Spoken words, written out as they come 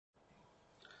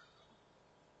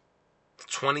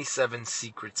27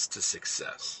 Secrets to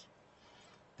Success.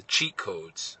 The cheat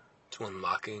codes to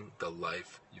unlocking the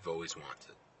life you've always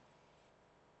wanted.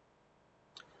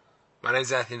 My name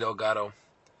is Anthony Delgado,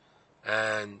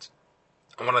 and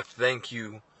I want to thank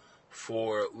you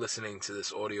for listening to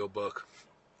this audiobook.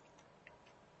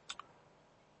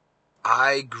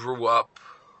 I grew up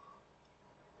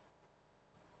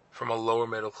from a lower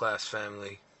middle class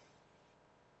family.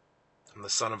 I'm the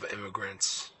son of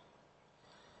immigrants.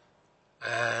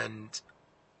 And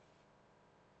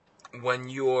when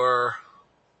you're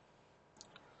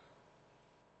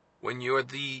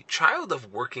the child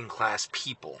of working class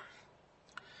people,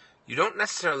 you don't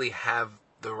necessarily have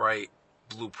the right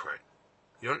blueprint.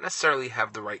 You don't necessarily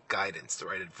have the right guidance, the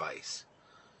right advice.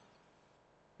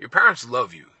 Your parents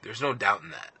love you. There's no doubt in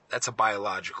that. That's a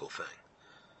biological thing.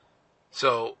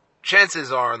 So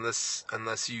chances are,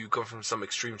 unless you come from some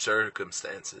extreme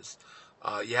circumstances,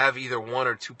 you have either one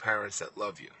or two parents that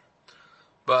love you.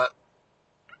 But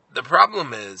the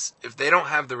problem is, if they don't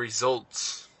have the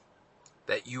results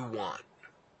that you want,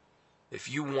 if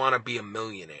you want to be a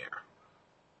millionaire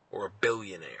or a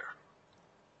billionaire,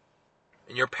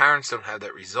 and your parents don't have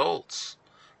that results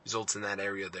in that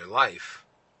area of their life,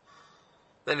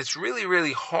 then it's really,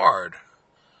 really hard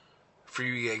for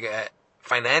you to get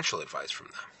financial advice from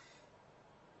them.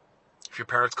 If your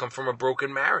parents come from a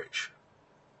broken marriage,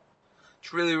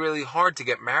 it's really, really hard to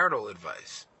get marital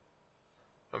advice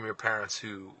from your parents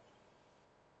who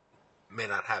may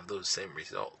not have those same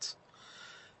results.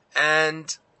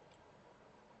 And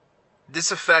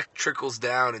this effect trickles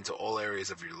down into all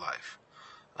areas of your life.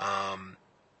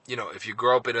 If you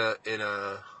grow up in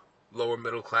a lower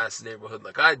middle class neighborhood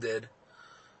like I did,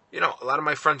 a lot of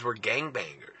my friends were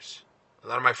gangbangers. A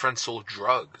lot of my friends sold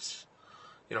drugs.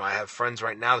 I have friends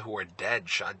right now who are dead,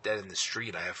 shot dead in the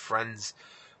street. I have friends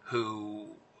who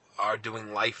are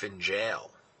doing life in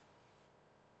jail.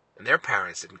 And their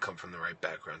parents didn't come from the right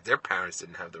background. Their parents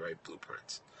didn't have the right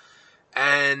blueprints.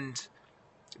 And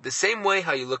the same way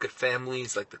how you look at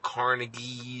families like the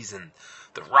Carnegies and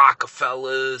the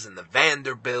Rockefellers and the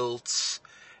Vanderbilts,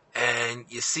 and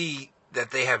you see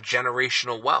that they have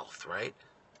generational wealth, right?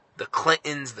 The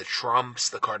Clintons, the Trumps,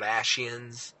 the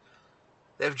Kardashians,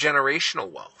 they have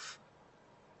generational wealth.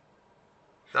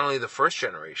 Not only the first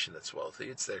generation that's wealthy,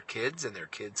 it's their kids and their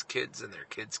kids' kids and their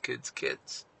kids' kids'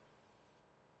 kids.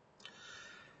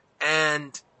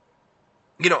 And,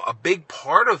 a big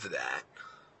part of that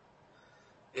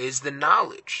is the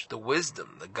knowledge, the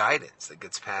wisdom, the guidance that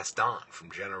gets passed on from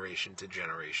generation to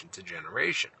generation to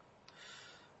generation.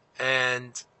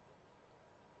 And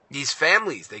these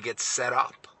families, they get set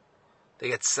up. They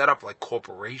get set up like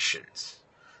corporations.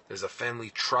 There's a family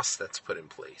trust that's put in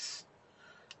place.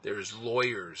 There's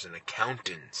lawyers and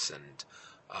accountants and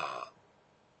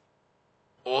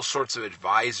all sorts of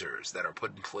advisors that are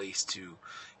put in place to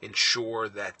ensure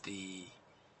that the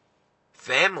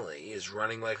family is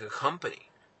running like a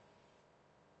company.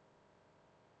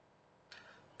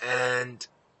 And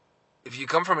if you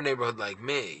come from a neighborhood like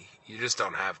me, you just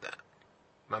don't have that.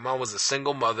 My mom was a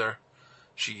single mother.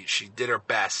 She did her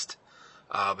best,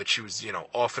 but she was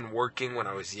often working when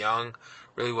I was young.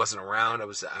 Really wasn't around. I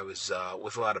was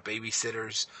with a lot of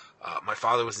babysitters. My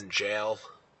father was in jail.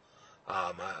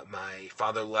 My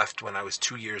father left when I was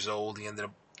 2 years old. He ended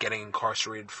up getting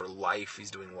incarcerated for life.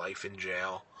 He's doing life in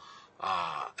jail,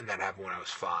 and that happened when I was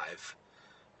 5.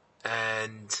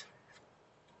 And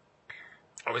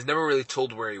I was never really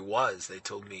told where he was. They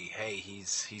told me, hey,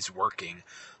 he's working.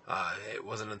 It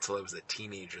wasn't until I was a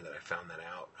teenager that I found that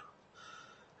out.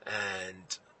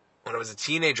 And when I was a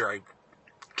teenager, I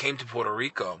came to Puerto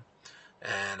Rico,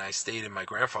 and I stayed in my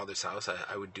grandfather's house.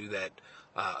 I would do that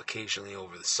occasionally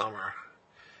over the summer.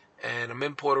 And I'm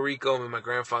in Puerto Rico, I'm in my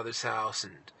grandfather's house,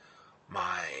 and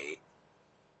my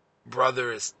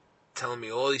brother is telling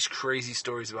me all these crazy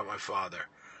stories about my father.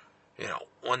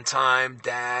 One time,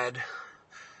 Dad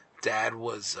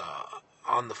was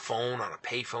on the phone, on a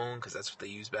payphone, because that's what they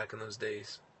used back in those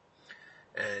days.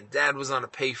 And Dad was on a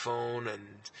payphone,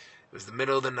 and it was the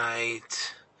middle of the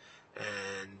night,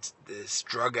 and this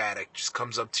drug addict just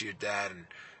comes up to your dad and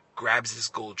grabs his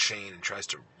gold chain and tries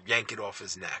to yank it off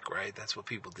his neck, right? That's what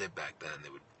people did back then.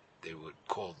 They were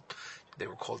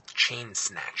called chain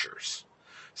snatchers.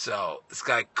 So this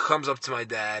guy comes up to my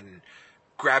dad and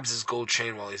grabs his gold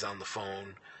chain while he's on the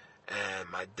phone, and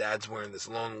my dad's wearing this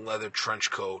long leather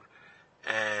trench coat,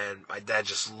 and my dad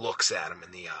just looks at him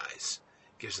in the eyes,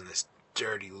 gives him this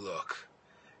dirty look.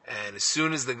 And as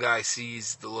soon as the guy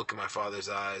sees the look in my father's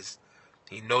eyes,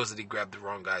 he knows that he grabbed the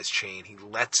wrong guy's chain. He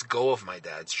lets go of my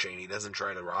dad's chain. He doesn't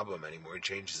try to rob him anymore. He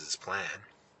changes his plan.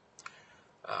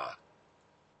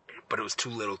 but it was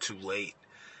too little too late.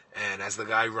 And as the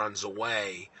guy runs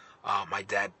away, my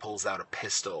dad pulls out a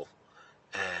pistol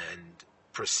and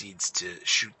proceeds to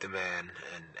shoot the man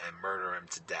and murder him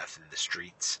to death in the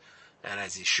streets. And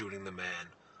as he's shooting the man,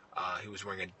 he was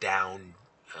wearing a down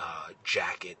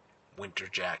jacket, winter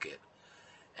jacket,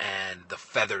 and the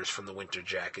feathers from the winter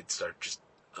jacket start just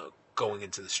going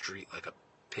into the street like a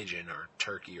pigeon or a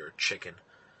turkey or a chicken.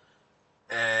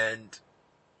 And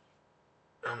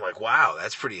I'm like, wow,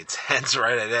 that's pretty intense,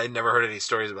 right? I never heard any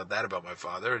stories about that about my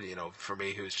father. For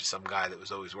me, he was just some guy that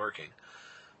was always working.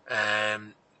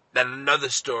 And then another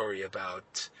story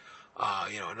about,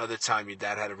 another time your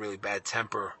dad had a really bad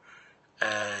temper,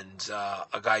 and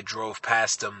a guy drove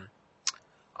past him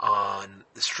on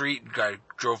the street. The guy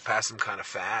drove past him kind of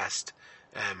fast,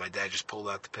 and my dad just pulled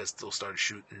out the pistol, started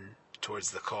shooting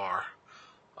towards the car.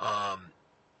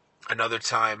 Another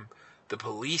time, the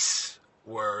police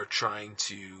were trying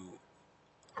to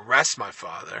arrest my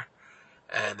father,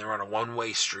 and they're on a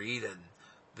one-way street, and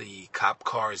the cop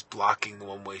car is blocking the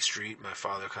one-way street. My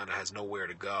father kind of has nowhere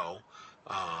to go.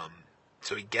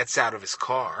 So he gets out of his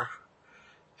car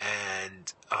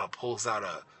and pulls out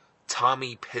a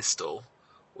Tommy pistol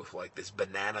with like this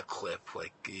banana clip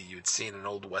like you'd see in an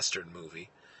old Western movie.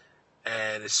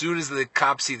 And as soon as the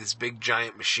cops see this big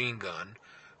giant machine gun,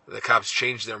 the cops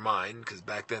change their mind, because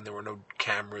back then there were no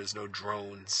cameras, no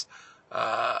drones,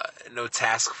 no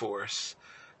task force.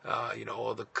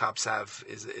 All the cops have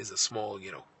is a small,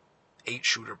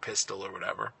 8-shooter pistol or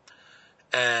whatever.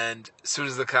 And as soon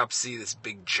as the cops see this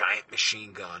big giant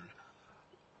machine gun,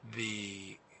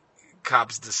 the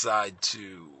cops decide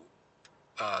to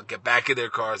get back in their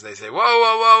cars. They say, whoa,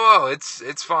 whoa, whoa, whoa,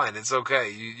 it's fine, it's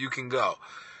okay, you can go.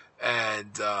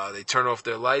 And they turn off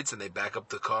their lights and they back up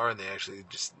the car, and they actually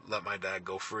just let my dad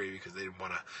go free because they didn't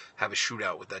want to have a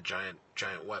shootout with that giant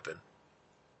weapon.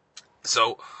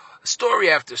 So, story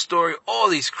after story, all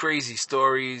these crazy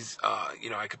stories.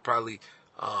 I could probably,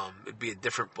 it'd be a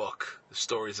different book, the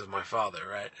stories of my father,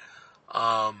 right?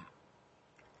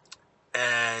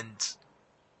 And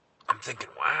I'm thinking,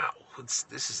 wow, this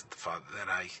isn't the father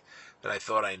that I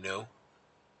thought I knew.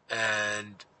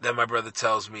 And then my brother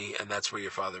tells me, and that's where your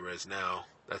father is now.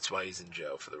 That's why he's in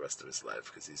jail for the rest of his life,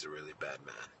 because he's a really bad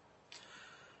man.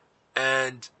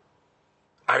 And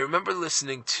I remember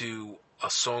listening to a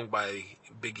song by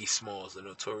Biggie Smalls, the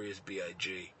Notorious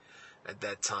B.I.G., at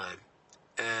that time.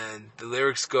 And the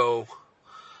lyrics go,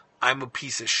 I'm a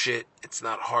piece of shit, it's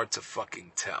not hard to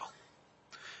fucking tell.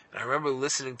 And I remember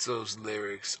listening to those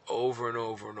lyrics over and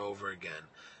over and over again,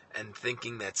 and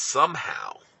thinking that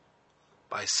somehow,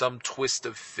 by some twist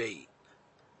of fate,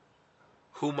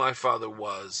 who my father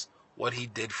was, what he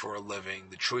did for a living,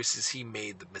 the choices he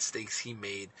made, the mistakes he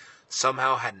made,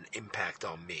 somehow had an impact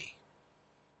on me.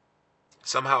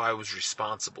 Somehow I was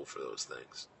responsible for those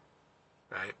things,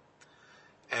 right?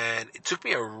 And it took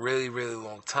me a really, really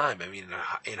long time. I mean,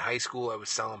 in high school I was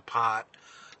selling pot,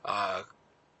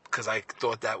 because I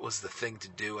thought that was the thing to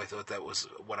do. I thought that was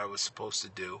what I was supposed to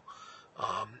do.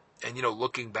 And,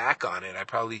 looking back on it, I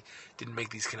probably didn't make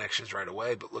these connections right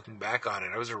away, but looking back on it,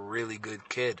 I was a really good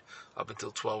kid up until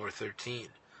 12 or 13.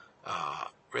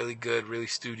 Really good, really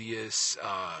studious.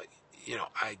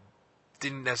 I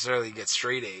didn't necessarily get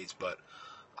straight A's, but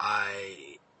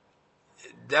I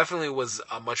definitely was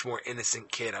a much more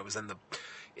innocent kid. I was in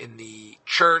the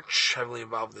church, heavily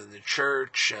involved in the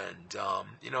church, and,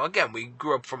 again, we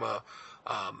grew up from a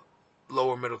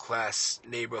lower middle class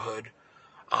neighborhood,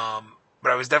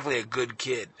 but I was definitely a good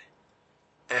kid.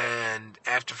 And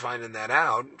after finding that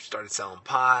out, started selling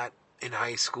pot in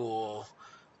high school,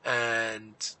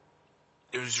 and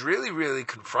it was really, really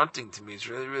confronting to me. It was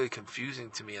really, really confusing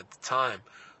to me at the time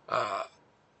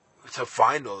to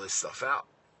find all this stuff out.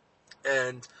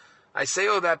 And I say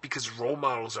all that because role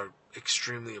models are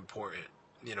extremely important.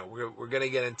 We're going to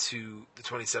get into the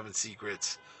 27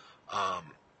 Secrets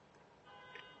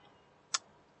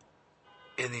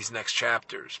in these next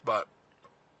chapters, but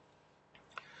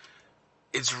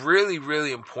it's really,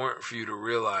 really important for you to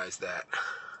realize that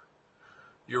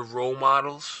your role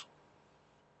models,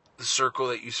 the circle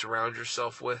that you surround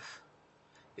yourself with,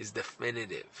 is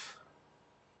definitive.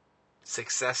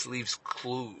 Success leaves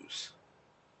clues.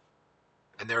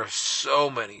 And there are so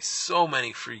many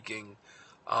freaking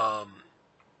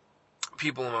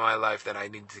people in my life that I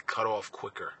need to cut off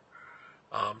quicker.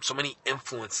 So many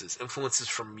influences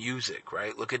from music,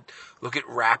 right? Look at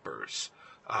rappers.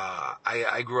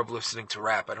 I grew up listening to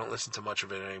rap. I don't listen to much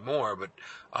of it anymore, but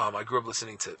I grew up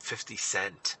listening to 50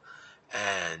 Cent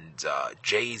and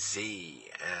Jay-Z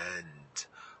and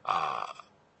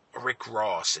Rick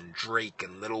Ross and Drake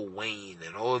and Lil Wayne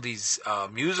and all of these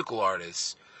musical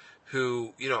artists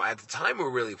who, at the time were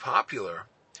really popular.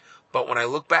 But when I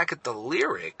look back at the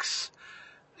lyrics,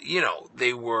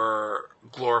 they were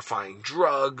glorifying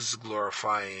drugs,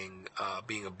 glorifying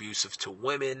being abusive to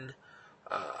women,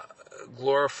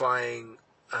 glorifying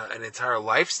an entire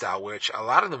lifestyle, which a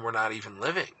lot of them were not even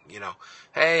living.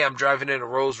 Hey, I'm driving in a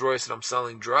Rolls Royce and I'm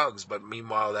selling drugs, but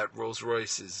meanwhile that Rolls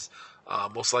Royce is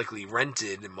most likely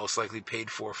rented and most likely paid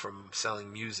for from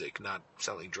selling music, not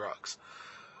selling drugs.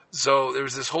 So there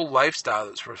was this whole lifestyle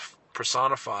that was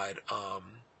personified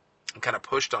and kind of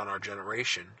pushed on our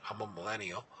generation. I'm a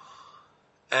millennial.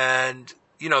 And,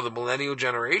 the millennial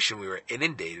generation, we were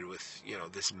inundated with,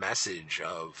 this message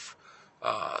of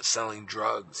selling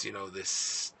drugs,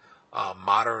 this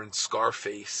modern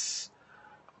Scarface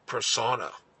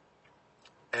persona.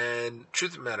 And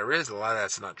truth of the matter is, a lot of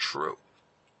that's not true.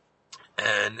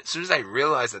 And as soon as I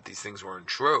realized that these things weren't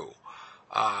true,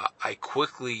 I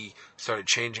quickly started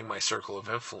changing my circle of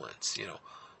influence,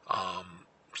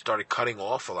 started cutting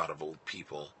off a lot of old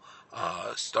people,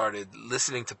 started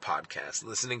listening to podcasts,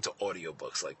 listening to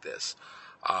audiobooks like this,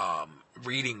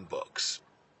 reading books.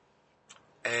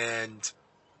 And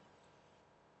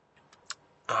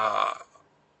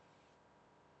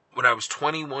when I was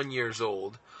 21 years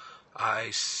old,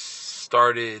 I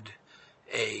started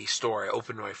a store. I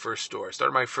opened my first store. I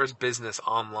started my first business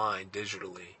online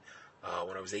digitally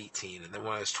when I was 18, and then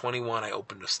when I was 21, I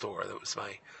opened a store. That was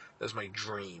my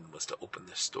dream, was to open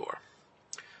this store.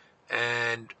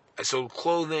 And I sold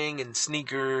clothing and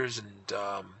sneakers and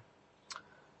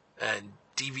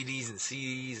DVDs and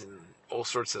CDs and all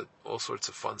sorts of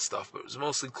fun stuff. But it was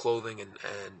mostly clothing and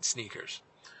sneakers.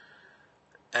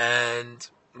 And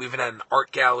we even had an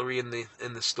art gallery in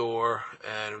the store,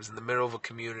 and it was in the middle of a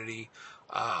community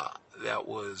that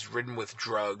was ridden with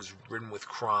drugs, ridden with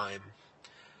crime.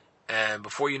 And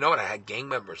before you know it, I had gang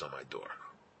members on my door.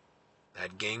 I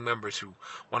had gang members who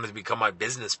wanted to become my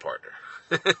business partner.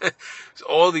 So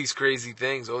all these crazy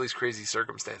things, all these crazy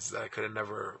circumstances that I could have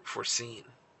never foreseen.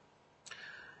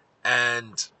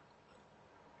 And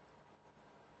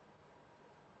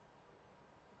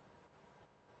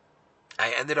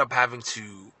I ended up having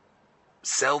to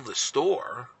sell the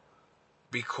store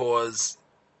because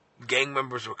gang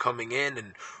members were coming in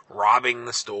and robbing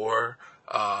the store.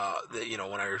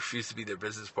 When I refused to be their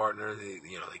business partner,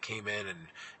 they came in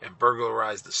and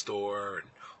burglarized the store and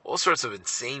all sorts of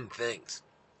insane things.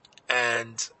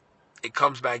 And it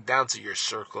comes back down to your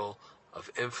circle of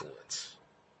influence.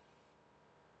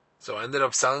 So I ended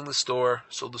up selling the store,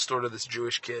 sold the store to this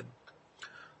Jewish kid.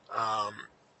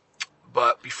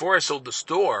 But before I sold the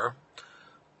store,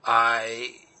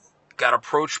 I got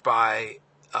approached by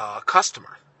a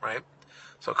customer, right?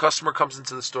 So a customer comes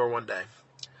into the store one day,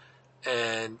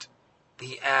 and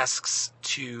he asks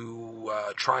to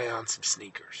try on some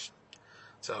sneakers.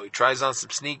 So he tries on some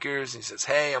sneakers, and he says,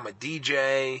 hey, I'm a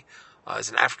DJ. He's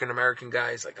an African-American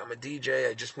guy. He's like, I'm a DJ.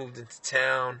 I just moved into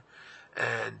town,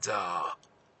 and,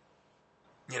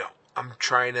 I'm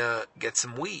trying to get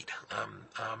some weed.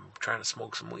 I'm trying to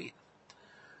smoke some weed.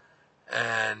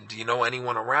 And do you know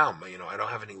anyone around? I don't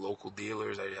have any local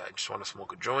dealers. I just want to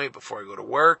smoke a joint before I go to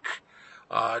work.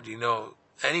 Do you know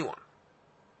anyone?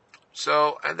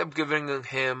 So I ended up giving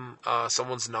him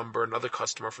someone's number, another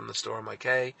customer from the store. I'm like,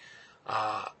 hey,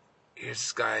 here's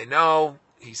this guy I know.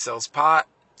 He sells pot.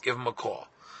 Give him a call.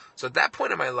 So at that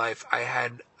point in my life, I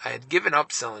had given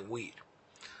up selling weed.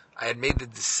 I had made the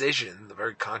decision, the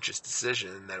very conscious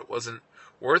decision, that it wasn't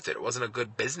worth it. It wasn't a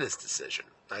good business decision.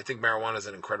 I think marijuana is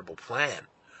an incredible plan.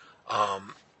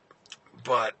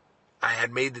 But I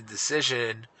had made the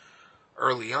decision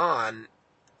early on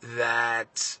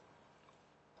that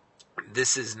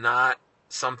this is not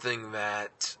something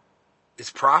that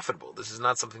is profitable. This is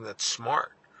not something that's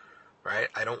smart, right?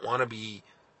 I don't want to be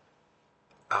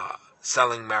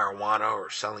selling marijuana or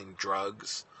selling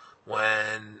drugs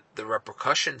when the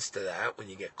repercussions to that, when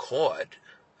you get caught,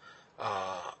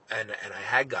 and I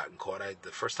had gotten caught. The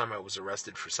first time I was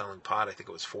arrested for selling pot, I think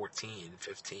it was 14,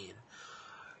 15.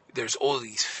 There's all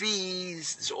these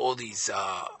fees, there's all these,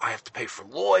 I have to pay for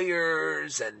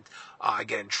lawyers, and I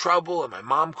get in trouble, and my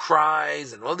mom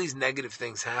cries, and all these negative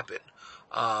things happen.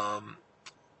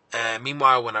 And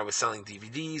meanwhile, when I was selling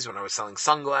DVDs, when I was selling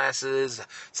sunglasses,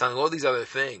 selling all these other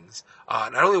things,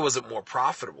 not only was it more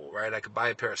profitable, right? I could buy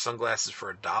a pair of sunglasses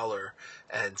for $1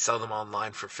 and sell them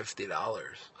online for $50.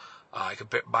 I could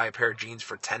buy a pair of jeans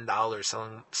for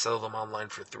 $10, sell them online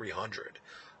for $300.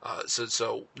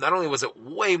 So not only was it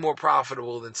way more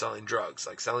profitable than selling drugs,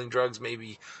 like selling drugs,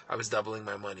 maybe I was doubling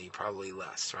my money, probably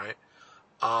less, right?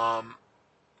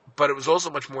 But it was also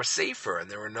much more safer,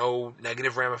 and there were no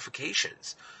negative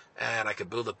ramifications, and I could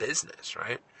build a business,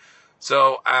 right?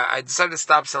 So I decided to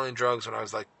stop selling drugs when I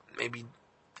was like maybe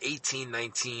 18,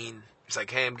 19. It's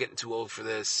like, hey, I'm getting too old for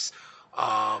this.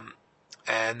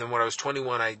 And then when I was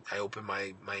 21, I opened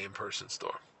my in-person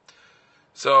store.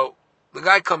 So the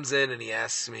guy comes in and he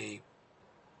asks me,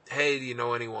 hey, do you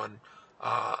know anyone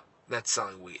that's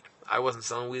selling weed? I wasn't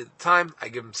selling weed at the time. I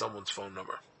give him someone's phone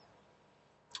number.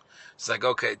 He's like,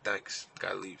 okay, thanks.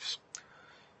 Guy leaves.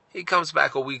 He comes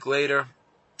back a week later.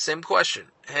 Same question.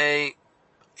 Hey,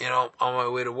 on my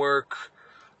way to work,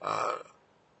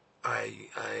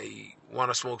 I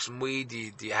want to smoke some weed.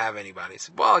 Do you have anybody? He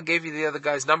said, well, I gave you the other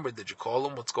guy's number. Did you call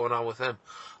him? What's going on with him?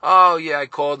 Oh, yeah, I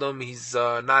called him. He's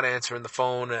not answering the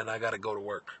phone, and I got to go to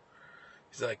work.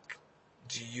 He's like,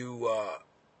 do you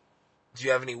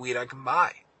have any weed I can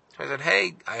buy? So I said,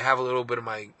 hey, I have a little bit of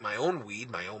my own weed,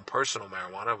 my own personal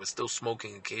marijuana. I was still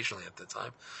smoking occasionally at the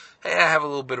time. Hey, I have a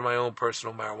little bit of my own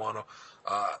personal marijuana.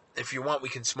 If you want, we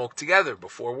can smoke together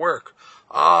before work.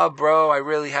 Bro, I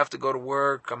really have to go to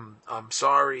work. I'm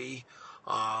sorry.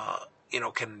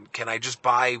 Can I just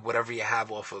buy whatever you have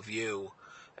off of you,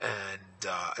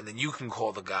 and then you can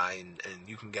call the guy and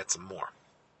you can get some more.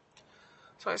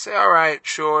 So I say, all right,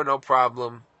 sure, no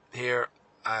problem. Here,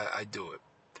 I do it.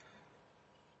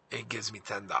 He gives me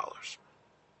 $10.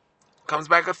 Comes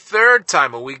back a third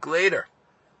time a week later.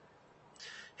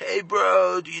 Hey,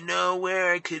 bro, do you know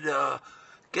where I could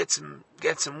get some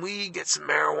weed, get some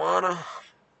marijuana?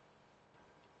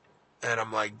 And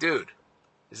I'm like, dude,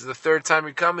 this is the third time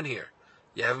you're coming here.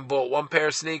 You haven't bought one pair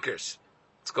of sneakers.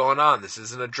 What's going on? This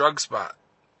isn't a drug spot.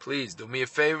 Please, do me a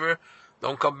favor.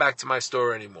 Don't come back to my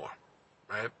store anymore.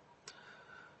 Right?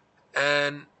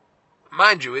 And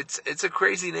mind you, it's a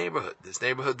crazy neighborhood. This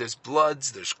neighborhood, there's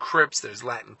Bloods, there's Crips, there's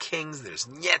Latin Kings, there's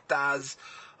Nietas.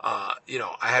 I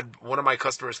had one of my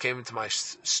customers came into my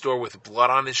store with blood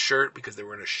on his shirt because they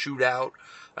were in a shootout.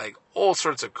 Like, all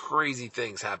sorts of crazy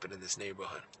things happen in this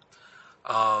neighborhood.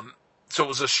 So it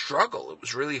was a struggle. It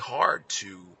was really hard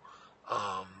to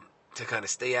kind of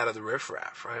stay out of the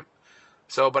riffraff, right?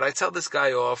 So, but I tell this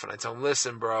guy off and I tell him,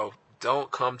 listen, bro,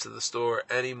 don't come to the store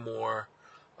anymore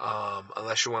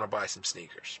unless you want to buy some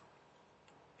sneakers.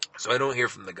 So I don't hear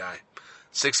from the guy.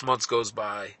 6 months goes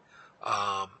by,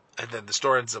 and then the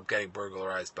store ends up getting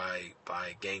burglarized by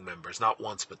gang members, not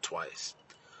once but twice.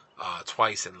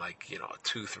 Twice in a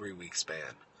 2-3 week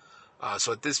span.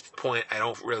 So at this point, I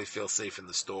don't really feel safe in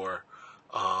the store.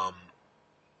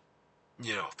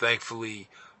 Thankfully,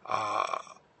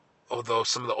 although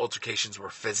some of the altercations were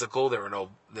physical,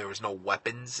 there was no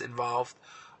weapons involved.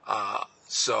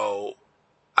 So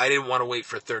I didn't want to wait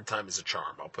for a third time as a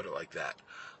charm. I'll put it like that.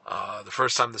 The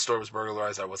first time the store was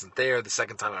burglarized, I wasn't there. The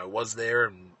second time I was there,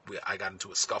 and I got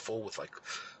into a scuffle with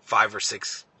 5 or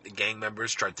 6 gang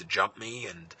members tried to jump me,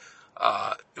 and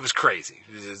it was crazy.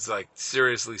 It's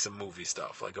seriously some movie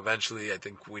stuff. Eventually, I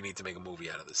think we need to make a movie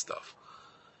out of this stuff.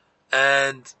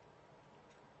 And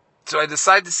so I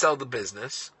decided to sell the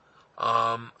business.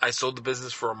 I sold the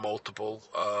business for a multiple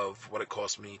of what it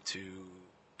cost me to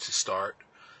start.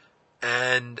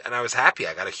 And I was happy.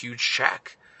 I got a huge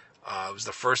check. It was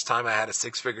the first time I had a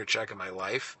 6-figure check in my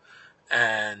life.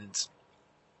 And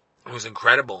it was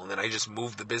incredible. And then I just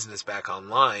moved the business back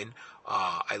online.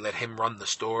 I let him run the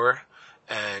store.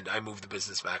 And I moved the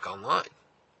business back online.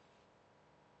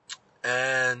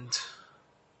 And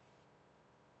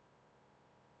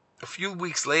a few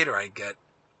weeks later, I get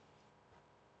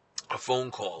a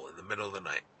phone call in the middle of the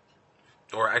night.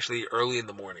 Or actually early in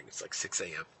the morning. It's 6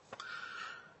 a.m.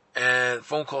 And the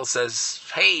phone call says,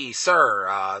 hey,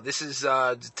 sir, this is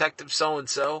Detective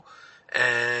so-and-so,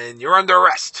 and you're under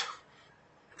arrest.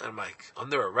 And I'm like,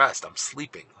 under arrest? I'm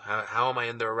sleeping. How am I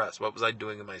under arrest? What was I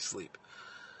doing in my sleep?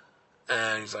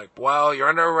 And he's like, well, you're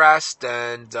under arrest,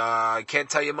 and I can't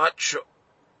tell you much.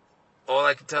 All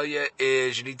I can tell you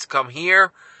is you need to come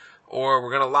here, or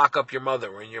we're going to lock up your mother.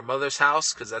 We're in your mother's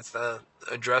house, because that's the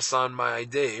address on my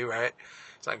ID, right?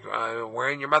 It's like,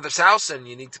 we're in your mother's house, and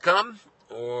you need to come,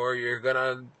 or we're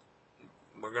gonna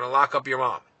lock up your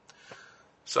mom.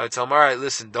 So I tell him, all right,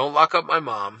 listen, don't lock up my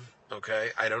mom, okay?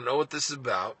 I don't know what this is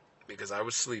about, because I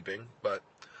was sleeping, but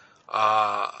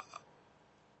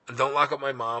don't lock up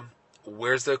my mom.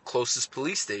 Where's the closest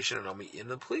police station? And I'll meet you in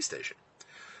the police station.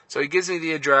 So he gives me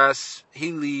the address.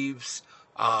 He leaves.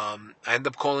 I end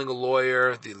up calling a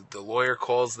lawyer. The lawyer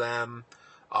calls them.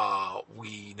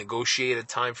 We negotiate a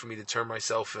time for me to turn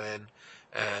myself in.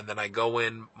 And then I go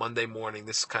in Monday morning.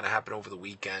 This kind of happened over the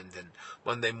weekend. And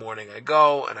Monday morning I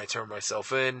go and I turn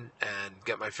myself in and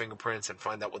get my fingerprints and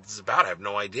find out what this is about. I have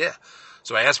no idea.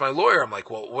 So I asked my lawyer, I'm like,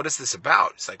 well, what is this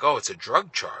about? It's like, oh, it's a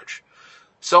drug charge.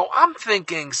 So I'm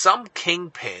thinking some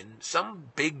kingpin, some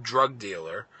big drug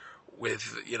dealer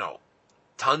with,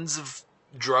 tons of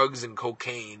drugs and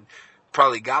cocaine,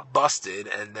 probably got busted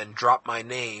and then dropped my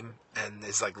name and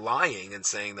is like lying and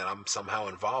saying that I'm somehow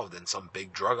involved in some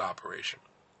big drug operation.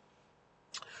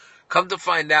 Come to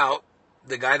find out,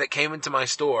 the guy that came into my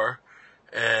store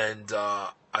and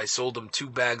I sold him 2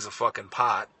 bags of fucking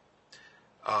pot.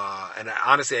 And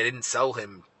honestly, I didn't sell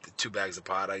him the 2 bags of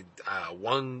pot.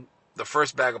 The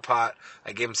first bag of pot,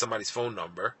 I gave him somebody's phone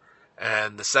number.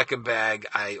 And the second bag,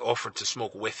 I offered to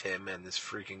smoke with him, and this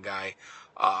freaking guy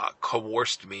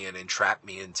coerced me and entrapped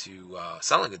me into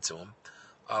selling it to him.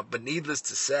 But needless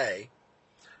to say,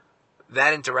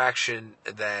 that interaction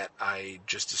that I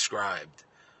just described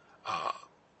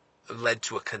led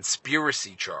to a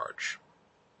conspiracy charge.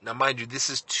 Now, mind you, this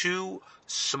is 2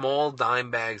 small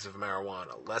dime bags of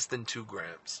marijuana, less than 2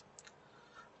 grams.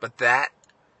 But that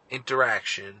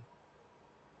interaction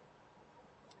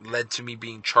led to me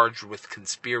being charged with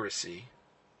conspiracy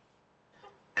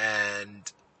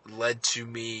and led to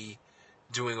me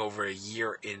doing over a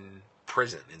year in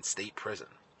prison, in state prison.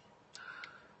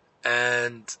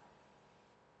 And,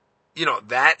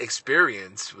 that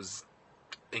experience was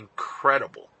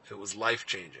incredible. It was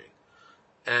life-changing.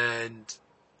 And,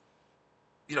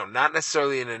 not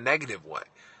necessarily in a negative way.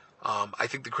 I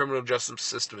think the criminal justice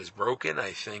system is broken.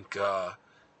 I think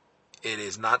it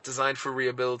is not designed for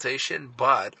rehabilitation,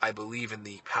 but I believe in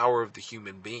the power of the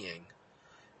human being.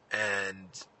 And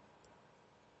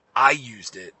I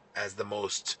used it as the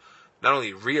most, not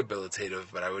only rehabilitative,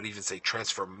 but I would even say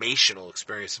transformational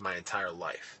experience of my entire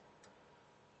life.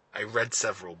 I read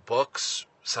several books,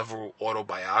 several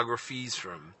autobiographies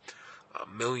from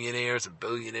millionaires and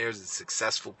billionaires and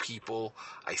successful people.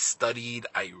 I studied,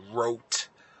 I wrote,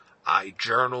 I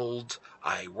journaled,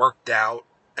 I worked out,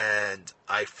 and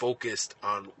I focused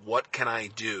on what can I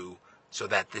do so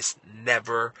that this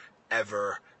never,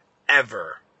 ever,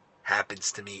 ever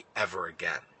happens to me ever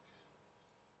again.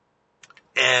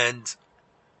 And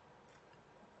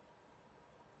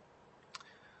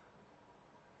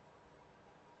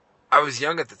I was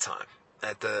young at the time.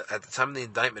 At the time of the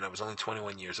indictment, I was only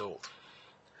 21 years old.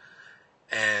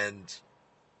 And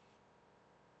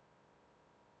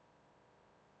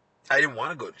I didn't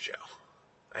want to go to jail.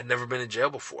 I'd never been in jail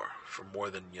before for more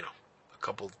than, a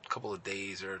couple of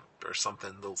days or something,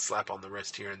 a little slap on the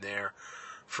wrist here and there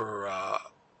for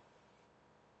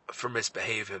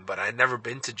misbehaving, but I'd never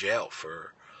been to jail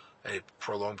for a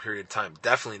prolonged period of time.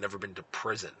 Definitely never been to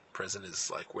prison. Prison is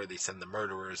like where they send the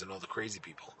murderers and all the crazy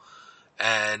people.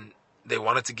 And they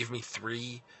wanted to give me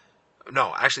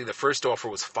the first offer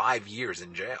was 5 years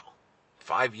in jail.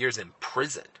 5 years in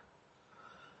prison.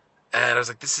 And I was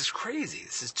like, this is crazy.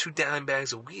 This is 2 dime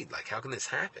bags of weed. Like, how can this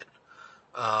happen?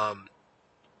 But,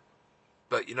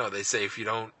 they say if you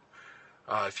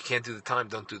can't do the time,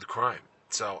 don't do the crime.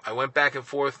 So I went back and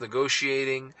forth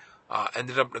negotiating,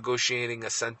 ended up negotiating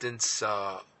a sentence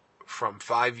from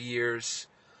 5 years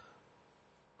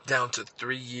down to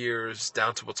 3 years,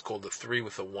 down to what's called a 3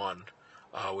 with a 1,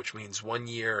 which means 1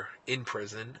 year in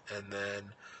prison and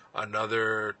then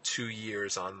another 2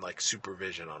 years on like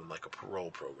supervision on like a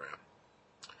parole program.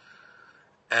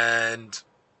 And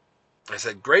I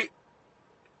said, great,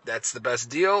 that's the best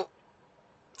deal.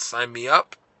 Sign me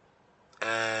up.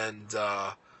 And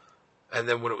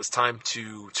then when it was time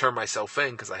to turn myself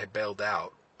in, because I had bailed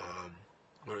out,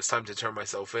 when it was time to turn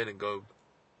myself in and go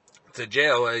to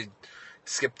jail, I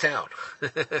skipped town.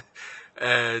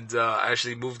 And I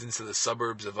actually moved into the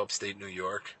suburbs of upstate New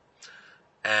York.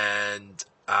 And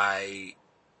I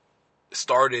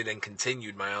started and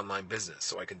continued my online business.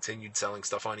 So I continued selling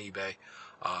stuff on eBay.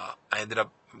 I ended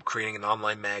up creating an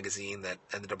online magazine that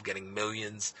ended up getting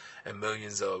millions and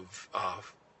millions of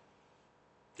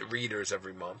readers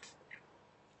every month.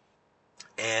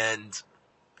 And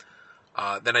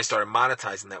then I started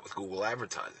monetizing that with Google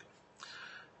advertising.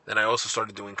 Then I also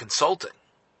started doing consulting.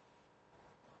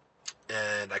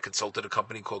 And I consulted a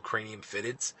company called Cranium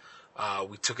Fitteds.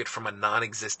 We took it from a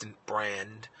non-existent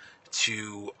brand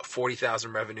to $40,000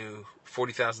 in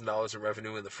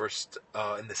revenue in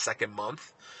the second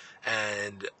month,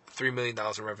 and $3 million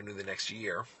in revenue the next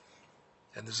year.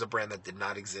 And this is a brand that did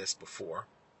not exist before.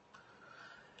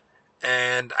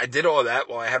 And I did all that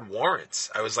while I had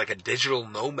warrants. I was like a digital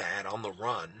nomad on the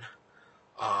run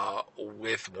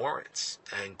with warrants.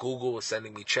 And Google was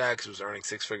sending me checks. I was earning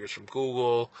 6 figures from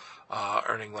Google,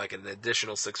 earning like an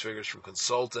additional 6 figures from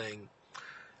consulting.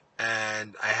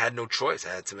 And I had no choice.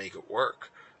 I had to make it work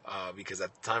because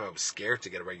at the time I was scared to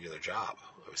get a regular job.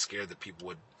 I was scared that people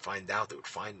would find out, they would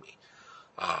find me.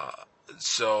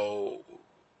 So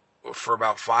for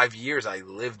about 5 years, I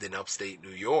lived in upstate New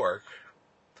York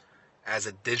as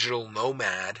a digital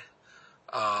nomad,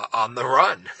 on the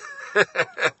run.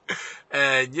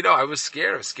 And, I was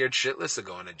scared. I was scared shitless of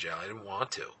going to jail. I didn't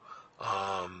want to.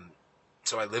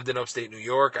 So I lived in upstate New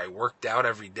York. I worked out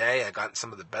every day. I got in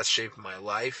some of the best shape of my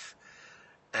life.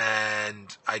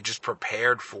 And I just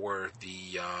prepared for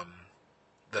the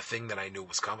thing that I knew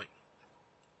was coming.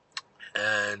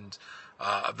 And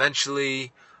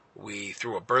eventually we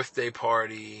threw a birthday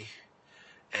party,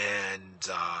 and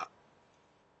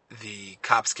the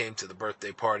cops came to the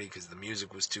birthday party because the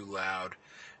music was too loud,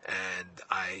 and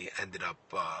I ended up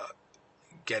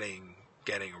getting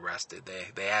arrested.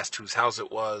 They asked whose house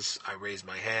it was. I raised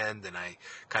my hand, and I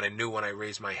kind of knew when I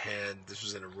raised my hand. This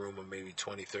was in a room of maybe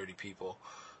 20, 30 people.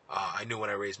 I knew when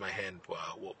I raised my hand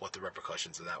what the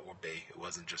repercussions of that would be. It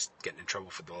wasn't just getting in trouble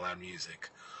for the loud music.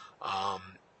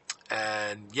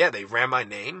 And yeah, they ran my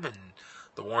name, and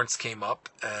the warrants came up,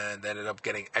 and ended up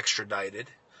getting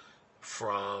extradited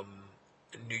from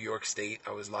New York State.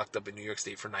 I was locked up in New York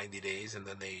State for 90 days, and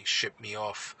then they shipped me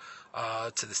off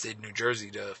to the state of New Jersey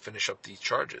to finish up these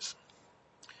charges.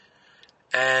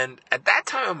 And at that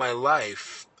time of my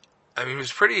life, I mean, it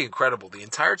was pretty incredible. The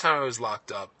entire time I was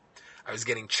locked up, I was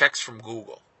getting checks from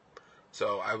Google.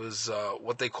 So I was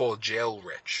what they call jail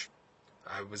rich.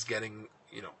 I was getting,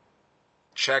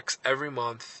 checks every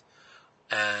month,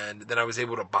 and then I was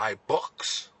able to buy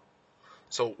books.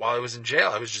 So while I was in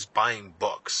jail, I was just buying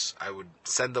books. I would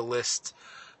send a list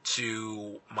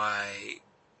to my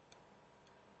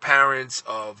parents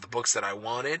of the books that I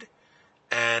wanted,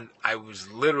 and I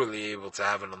was literally able to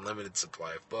have an unlimited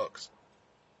supply of books.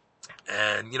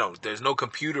 And, there's no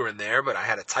computer in there, but I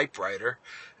had a typewriter,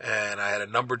 and I had a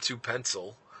number 2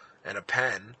 pencil, and a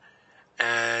pen,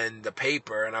 and a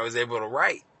paper, and I was able to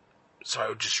write. So I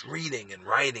was just reading and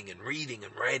writing and reading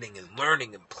and writing and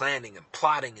learning and planning and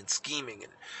plotting and scheming.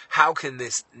 And how can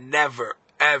this never,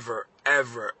 ever,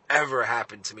 ever, ever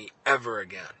happen to me ever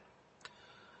again?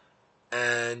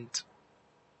 And,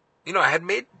 I had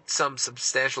made some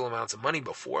substantial amounts of money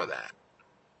before that.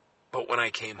 But when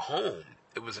I came home,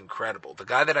 it was incredible. The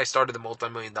guy that I started the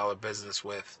multi-million-dollar business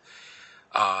with,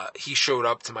 he showed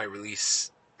up to my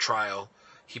release trial.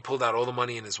 He pulled out all the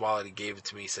money in his wallet. He gave it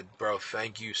to me. He said, "Bro,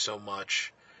 thank you so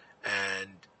much. And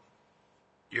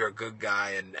you're a good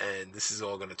guy. And this is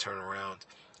all going to turn around."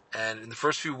 And in the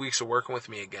first few weeks of working with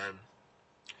me again,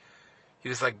 he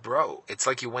was like, "Bro, it's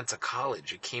like you went to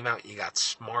college. You came out and you got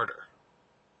smarter.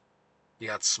 You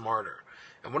got smarter."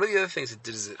 And one of the other things it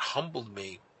did is it humbled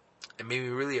me and made me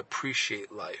really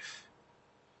appreciate life.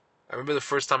 I remember the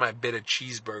first time I bit a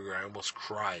cheeseburger, I almost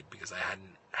cried because I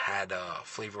hadn't had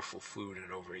flavorful food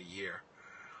in over a year.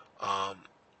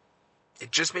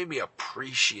 It just made me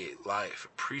appreciate life,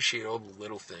 appreciate all the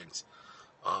little things.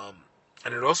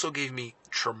 And it also gave me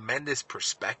tremendous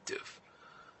perspective.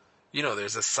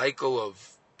 There's a cycle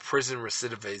of prison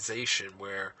recidivization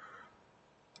where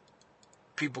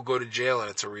people go to jail and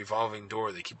it's a revolving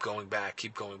door. They keep going back,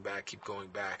 keep going back, keep going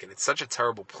back. And it's such a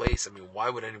terrible place. I mean, why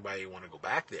would anybody want to go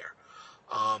back there?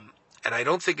 And I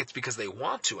don't think it's because they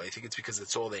want to. I think it's because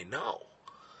it's all they know.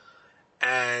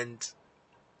 And,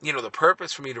 the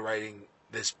purpose for me to writing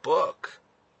this book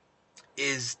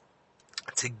is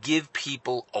to give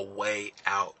people a way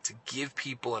out, to give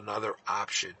people another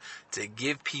option, to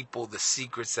give people the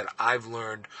secrets that I've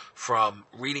learned from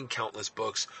reading countless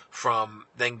books, from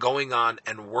then going on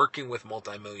and working with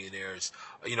multimillionaires,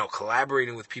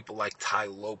 collaborating with people like Tai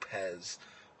Lopez,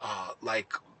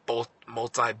 like both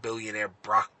multi-billionaire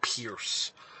Brock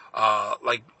Pierce,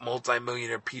 like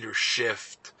multi-millionaire Peter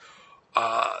Schiff,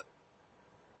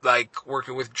 like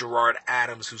working with Gerard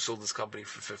Adams, who sold his company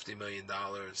for $50 million.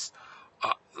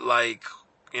 Like,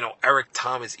 Eric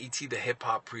Thomas, E.T. the Hip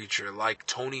Hop Preacher, like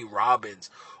Tony Robbins,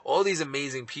 all these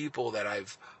amazing people that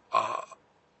I've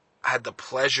had the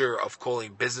pleasure of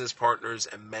calling business partners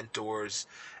and mentors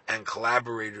and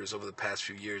collaborators over the past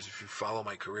few years, if you follow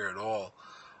my career at all.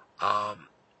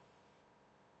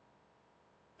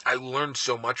 I learned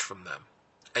so much from them.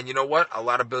 And you know what? A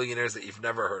lot of billionaires that you've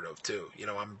never heard of too.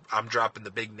 I'm dropping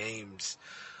the big names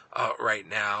right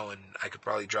now, and I could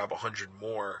probably drop 100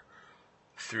 more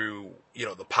through,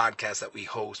 the podcast that we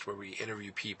host where we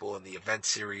interview people, and the event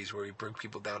series where we bring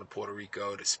people down to Puerto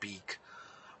Rico to speak.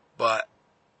 But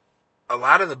a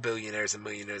lot of the billionaires and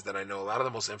millionaires that I know, a lot of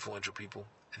the most influential people,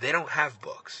 they don't have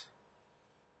books.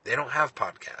 They don't have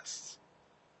podcasts.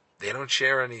 They don't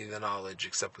share any of the knowledge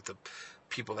except with the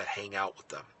people that hang out with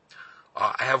them.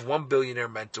 I have one billionaire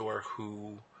mentor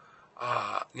who,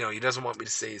 he doesn't want me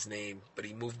to say his name, but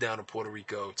he moved down to Puerto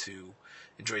Rico to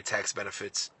enjoy tax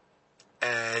benefits.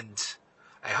 And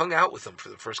I hung out with him for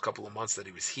the first couple of months that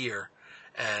he was here,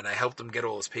 and I helped him get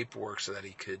all his paperwork so that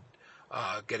he could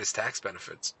get his tax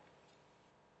benefits.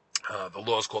 The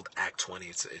law is called Act 20.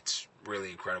 It's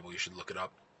really incredible. You should look it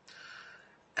up.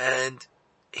 And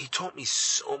he taught me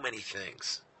so many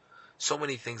things. So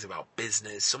many things about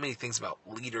business. So many things about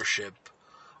leadership.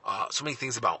 So many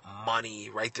things about money,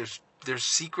 right? There's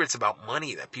secrets about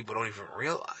money that people don't even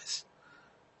realize.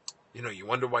 You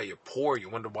wonder why you're poor. You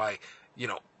wonder why,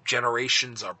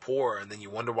 generations are poor. And then you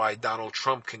wonder why Donald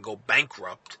Trump can go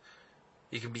bankrupt.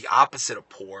 He can be opposite of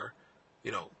poor.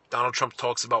 Donald Trump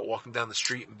talks about walking down the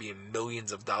street and being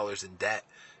millions of dollars in debt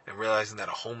and realizing that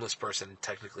a homeless person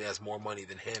technically has more money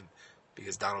than him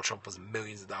because Donald Trump was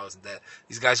millions of dollars in debt.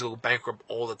 These guys go bankrupt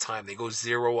all the time. They go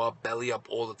zero up, belly up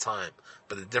all the time.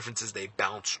 But the difference is they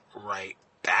bounce right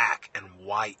back. And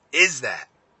why is that?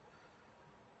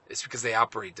 It's because they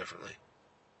operate differently.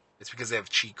 It's because they have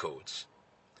cheat codes.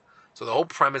 So the whole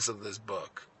premise of this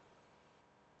book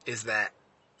is that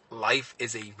life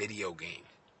is a video game.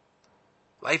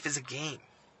 Life is a game.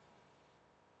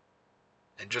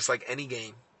 And just like any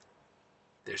game,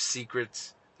 there's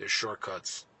secrets, there's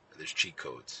shortcuts, and there's cheat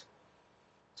codes.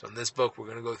 So in this book, we're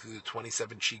going to go through the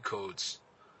 27 cheat codes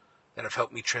that have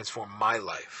helped me transform my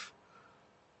life.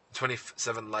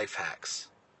 27 life hacks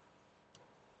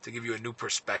to give you a new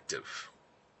perspective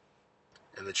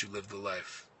and let you live the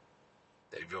life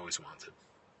that you've always wanted.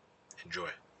 Enjoy.